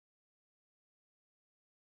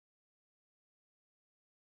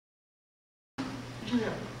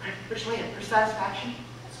Ricciolina, her satisfaction,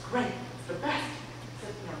 it's great. It's the best.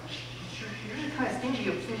 It's, you know, she's usually kind of stingy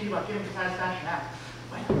about giving satisfaction out.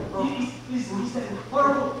 Is that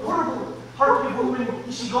horrible woman?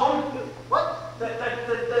 Is she gone? What?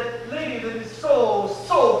 That lady that is so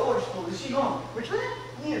forceful. Is she gone? Ricciolina?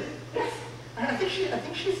 Yes. Yes. I think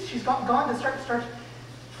she's gone to start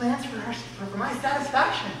plans for my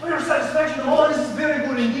satisfaction. For your satisfaction? Oh, this is very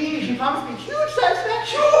good indeed. She promised me huge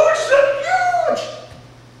satisfaction. Huge!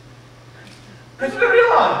 That's very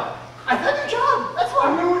odd. I got a new job. That's why.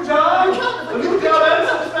 A new job? A new job and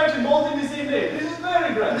satisfaction both in the same day. This is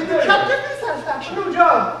very grand. The new job gives me satisfaction. A new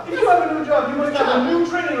job. If you have a new job, you must have a new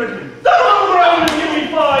training regimen. Down around and give me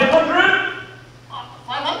 500.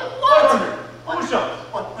 500? What? 500. Push-ups.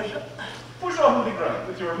 What? Push-ups? Push off the ground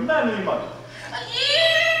with your manly muscle.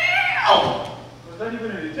 Oh! Was that even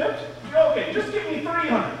an attempt? Okay, just give me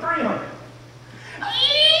 300. 300.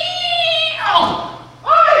 Aye!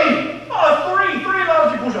 Three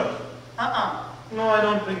lousy push-ups. No, I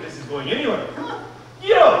don't think this is going anywhere.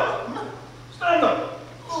 Get up! Stand up!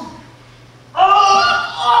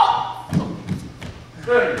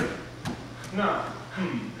 Very good. Now,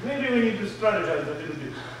 maybe we need to strategize a little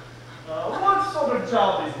bit. What sort of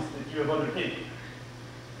job is this that you have undertaken?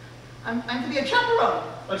 I'm to be a chaperone.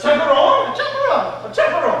 A chaperone? A chaperone. A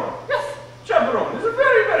chaperone? Yes. Chaperone is a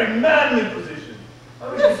very, very manly position. I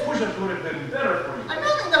wish these push-ups would have been better for you. I'm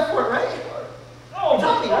not enough for it, right?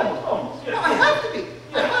 Almost, yes. No, I have to be.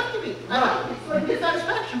 I have to be. So I get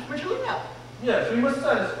satisfaction from Ricciolina. Yes, we must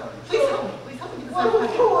satisfy. Please help me. Please help me get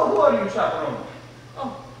satisfaction. Who are you chaperoning? Oh,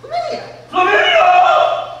 Flaminia. Flaminia!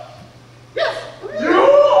 Yes, Flaminia. You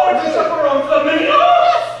are the chaperone Flaminia?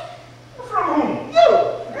 Yes. From whom? You.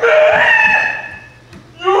 Me?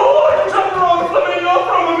 You are the chaperone Flaminia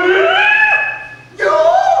from me? You.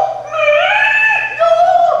 Me? You?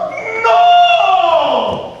 No!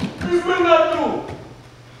 This will not do.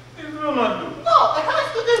 This will not do. No, it has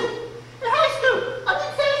to do. It has to. I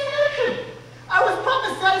need satisfaction. I was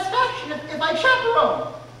promised satisfaction if I chaperone.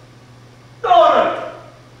 All right.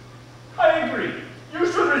 I agree. You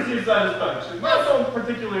should receive satisfaction. I don't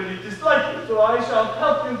particularly dislike you, so I shall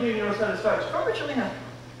help you gain your satisfaction. From Ricciolina.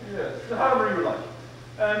 Yes, however you like.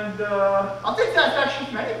 And, I'll take satisfaction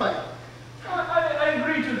from anybody. I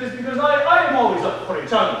agree to this because I am always up for a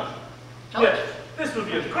challenge. Challenge? Yes, this will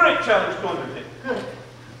be a great challenge to undertake. Good.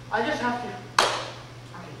 I just have to,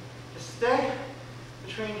 just stay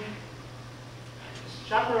between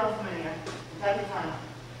chaperone Flaminia and Capitano.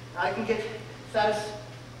 I can get satisfaction.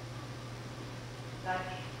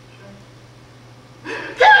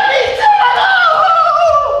 Capitano!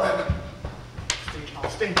 I'll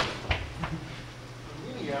stay.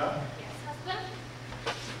 Flaminia? Yes, husband?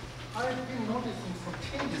 I've been noticing some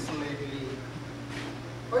changes lately.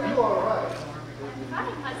 Are you all right? I'm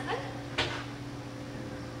fine, husband.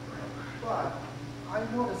 But I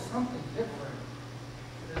noticed something different.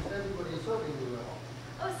 Is everybody serving you well?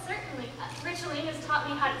 Oh, certainly. Ricciolina's taught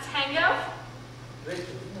me how to tango.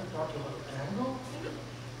 Ricciolina taught you how to tango?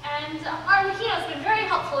 And Arlecchino's been very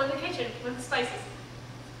helpful in the kitchen with the spices.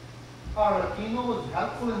 Arlecchino was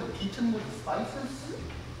helpful in the kitchen with the spices?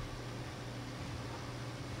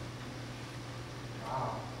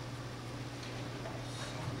 Wow.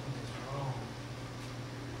 Something is wrong.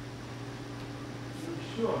 You're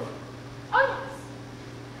sure? Oh, yes.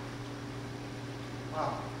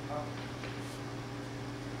 Wow.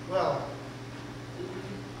 Well, I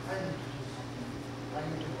need to do something. I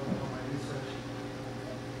need to work on my research.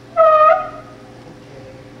 Okay.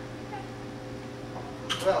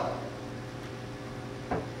 Well.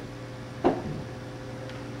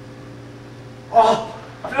 Oh,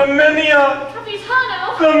 Flaminia! Capitano!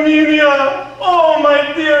 Flaminia! Oh, my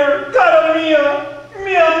dear, cara mia,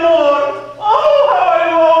 mi amor! Oh, how I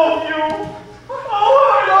love you! Oh, how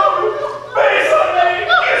I love you! Bésame!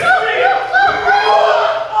 Kiss me!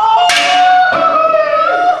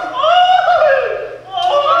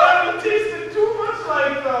 Oh, I haven't tasted too much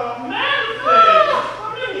like man thing!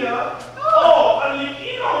 Flaminia! Oh,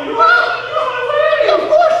 Arlecchino, you are away! Of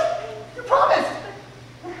course! You promised!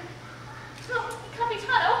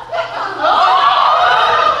 Capitano!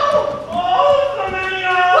 Oh,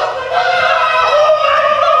 Flaminia!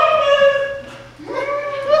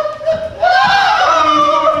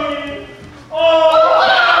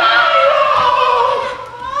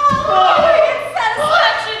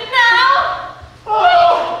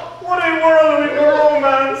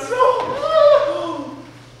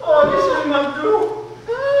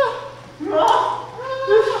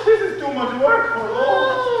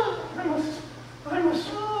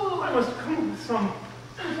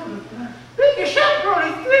 Being a chaperone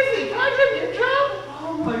is busy. Can I take your job?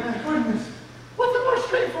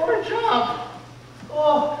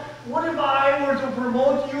 Oh, what if I were to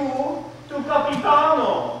promote you to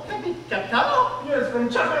Capitano? Capitano? Yes, from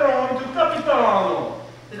chaperone to Capitano.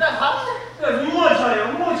 Is that higher? Yes, much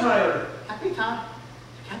higher, much higher. Capitano.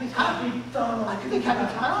 Capitano? Capitano. I could be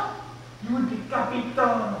Capitano? You would be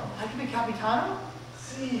Capitano. I could be Capitano?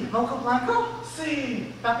 Si. Mocha Blanco?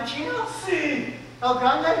 Si. Frappuccino? Si. El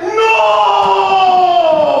Grande? No!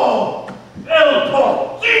 El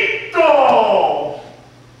Poquito!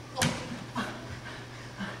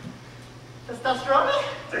 Testosterone?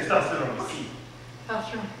 Testosterone, si.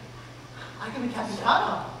 Testosterone. I could be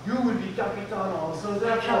Capitano. You would be Capitano, so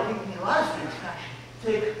They're therefore taking me a lot of things.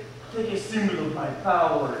 take a symbol of my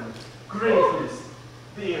power and greatness.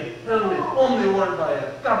 The helmet only worn by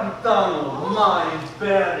a Capitano, mind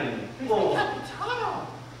bearing. Oh. Capitano.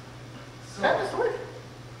 So, That was sort.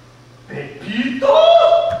 Pepito?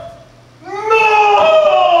 No!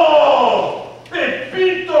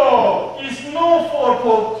 Pepito is no for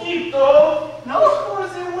Poquito. No? It's for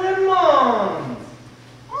the women.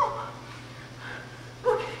 Oh.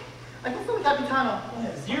 Look, I can still be Capitano.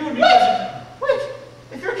 Yes, you would be Wait! Capitano. Wait!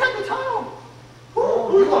 If you're Capitano, who Oh,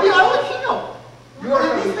 will you be are- Arlecchino? You are It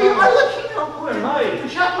needs to be Capitano. Arlecchino. Who am I? To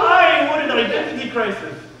chaperone. I what an identity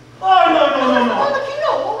crisis. Oh, no.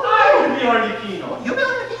 Arlecchino. I will be Arlecchino. You be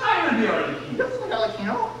Arlecchino? I will be You Arlecchino. don't look like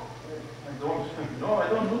Arlecchino. I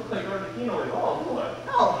don't look like Arlecchino at all, do I?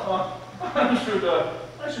 No.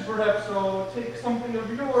 I should perhaps take something of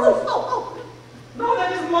yours. Oh. No,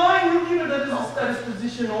 that is mine, Ricciolina. That is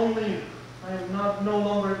position only. I am no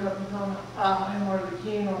longer Capitano. I am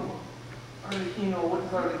Arlecchino. Arlecchino, what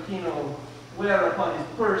does Arlecchino wear upon his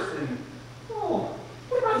person? Oh,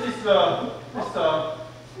 what about this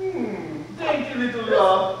dainty little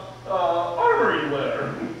armory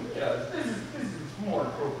wear? Yes, this is more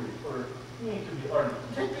appropriate for me to be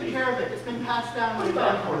Arlecchino. Take good care of it. It's been passed down Put my it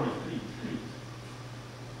on way. for me, please.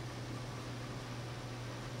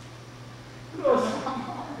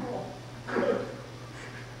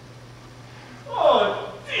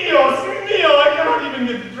 Oh, Dios mío, I cannot even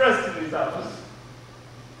get dressed in this house.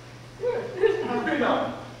 Good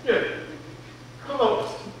now. Good. Close.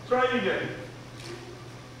 Try again.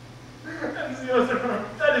 And the other one.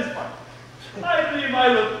 That is fine. I believe I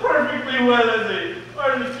look perfectly well as a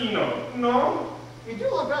Arlecchino. No? You do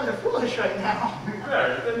look rather foolish right now.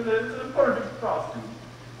 There, then it's a perfect costume.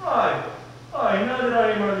 Aye, now that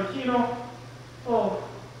I am Arlecchino. Oh,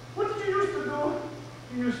 what did you used to do?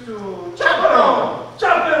 You used to... Chaperone,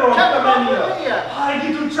 Flaminia. I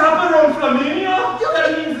get to chaperone Flaminia?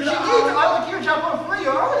 That means She that needs Arlecchino chaperone for you.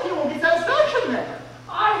 Arlecchino will be satisfaction then.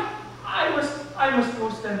 I must go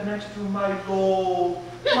stand next to my low,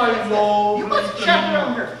 Yes. low... You must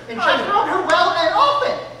chaperone her, and chaperone her well and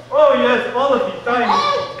often. Oh yes, all of the time.